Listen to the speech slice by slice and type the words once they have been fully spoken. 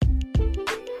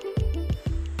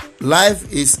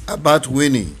Life is about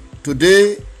winning.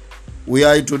 Today, we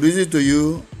are introducing to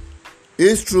you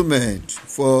instruments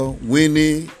for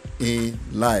winning in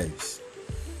lives.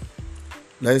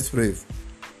 Let's pray.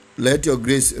 Let your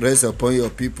grace rest upon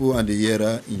your people and the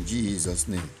hearer in Jesus'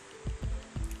 name.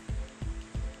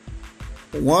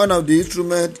 One of the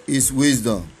instruments is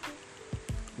wisdom.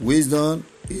 Wisdom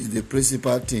is the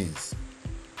principal things.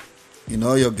 In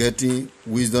all you're getting,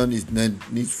 wisdom is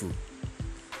needful.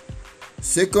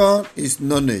 Second is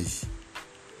knowledge.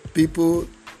 People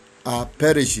are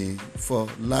perishing for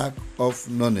lack of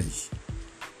knowledge,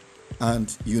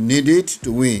 and you need it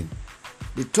to win.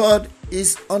 The third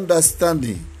is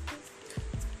understanding.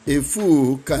 A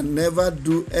fool can never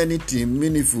do anything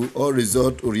meaningful or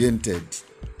result-oriented.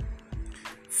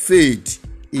 Faith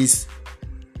is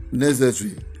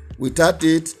necessary. Without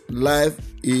it, life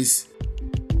is